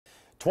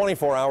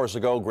24 hours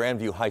ago,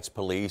 Grandview Heights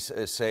police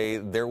say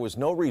there was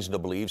no reason to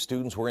believe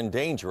students were in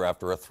danger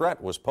after a threat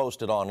was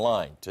posted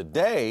online.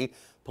 Today,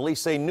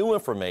 police say new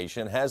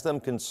information has them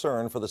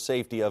concerned for the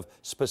safety of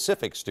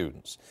specific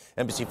students.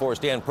 NBC4's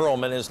Dan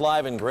Perlman is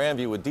live in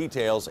Grandview with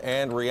details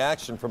and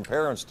reaction from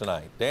parents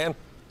tonight. Dan?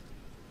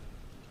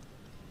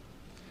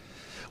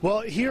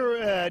 Well, here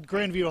at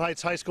Grandview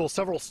Heights High School,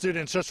 several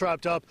students just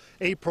wrapped up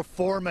a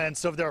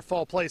performance of their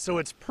fall play, so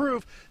it's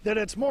proof that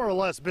it's more or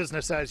less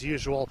business as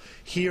usual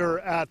here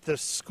at the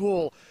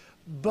school.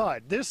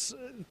 But this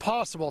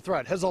possible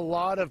threat has a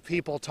lot of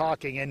people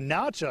talking, and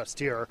not just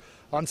here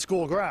on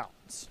school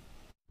grounds.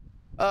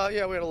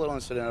 Yeah, we had a little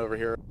incident over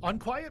here. On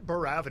Quiet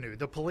Burr Avenue,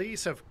 the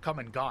police have come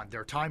and gone.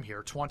 Their time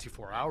here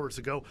 24 hours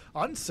ago,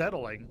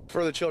 unsettling.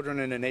 For the children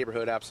in the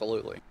neighborhood,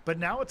 absolutely. But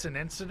now it's an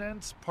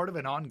incident, part of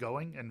an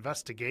ongoing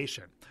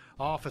investigation.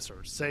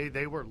 Officers say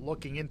they were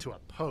looking into a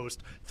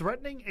post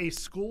threatening a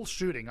school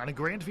shooting on a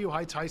Grandview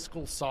Heights High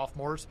School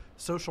sophomore's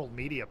social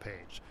media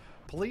page.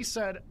 Police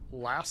said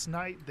last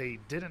night they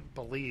didn't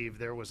believe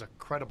there was a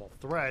credible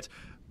threat,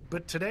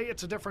 but today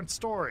it's a different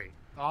story.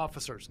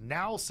 Officers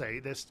now say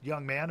this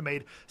young man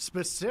made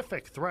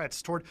specific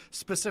threats toward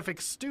specific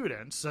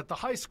students at the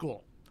high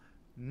school.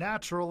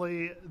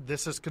 Naturally,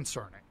 this is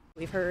concerning.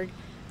 We've heard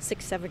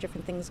 6, 7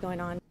 different things going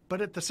on.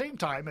 But at the same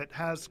time, it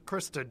has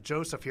Krista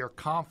Joseph here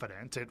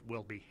confident it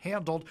will be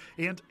handled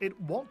and it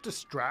won't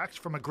distract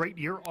from a great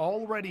year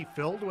already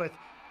filled with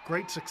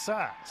great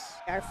success.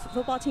 Our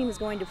football team is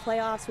going to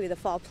playoffs. We have the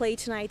fall play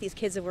tonight. These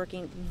kids are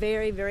working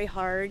very, very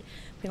hard,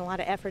 putting a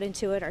lot of effort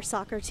into it. Our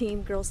soccer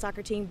team, girls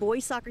soccer team,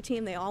 boys soccer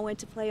team, they all went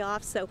to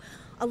playoffs. So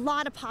a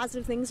lot of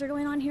positive things are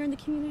going on here in the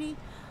community.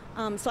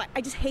 So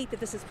I just hate that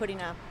this is putting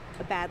a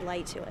bad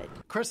light to it.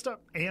 Krista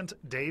and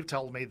Dave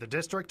told me the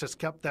district has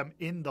kept them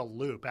in the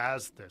loop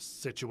as this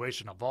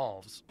situation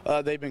evolves.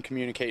 They've been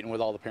communicating with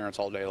all the parents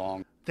all day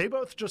long. They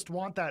both just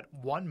want that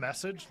one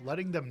message,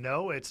 letting them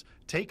know it's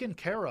taken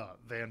care of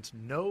and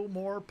no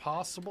more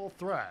possible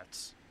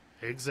threats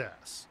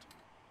exist.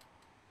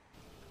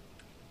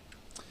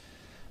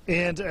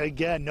 And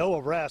again, no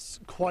arrests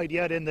quite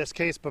yet in this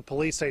case, but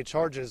police say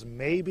charges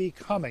may be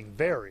coming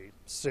very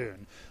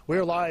soon.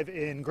 We're live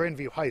in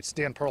Grandview Heights.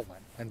 Dan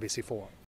Perlman, NBC4.